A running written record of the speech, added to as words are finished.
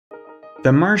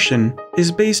The Martian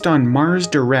is based on Mars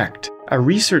Direct, a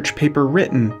research paper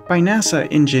written by NASA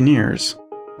engineers.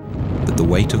 But the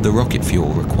weight of the rocket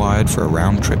fuel required for a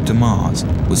round trip to Mars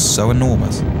was so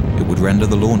enormous it would render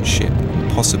the launch ship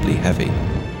impossibly heavy.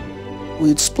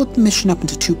 We'd split the mission up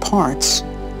into two parts,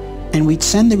 and we'd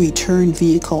send the return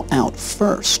vehicle out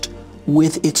first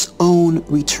with its own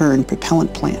return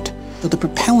propellant plant. So the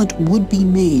propellant would be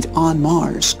made on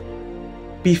Mars.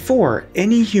 Before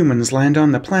any humans land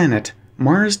on the planet,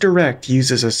 Mars Direct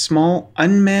uses a small,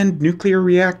 unmanned nuclear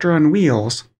reactor on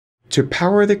wheels to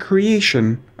power the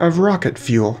creation of rocket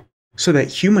fuel, so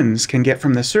that humans can get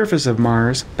from the surface of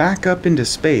Mars back up into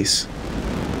space.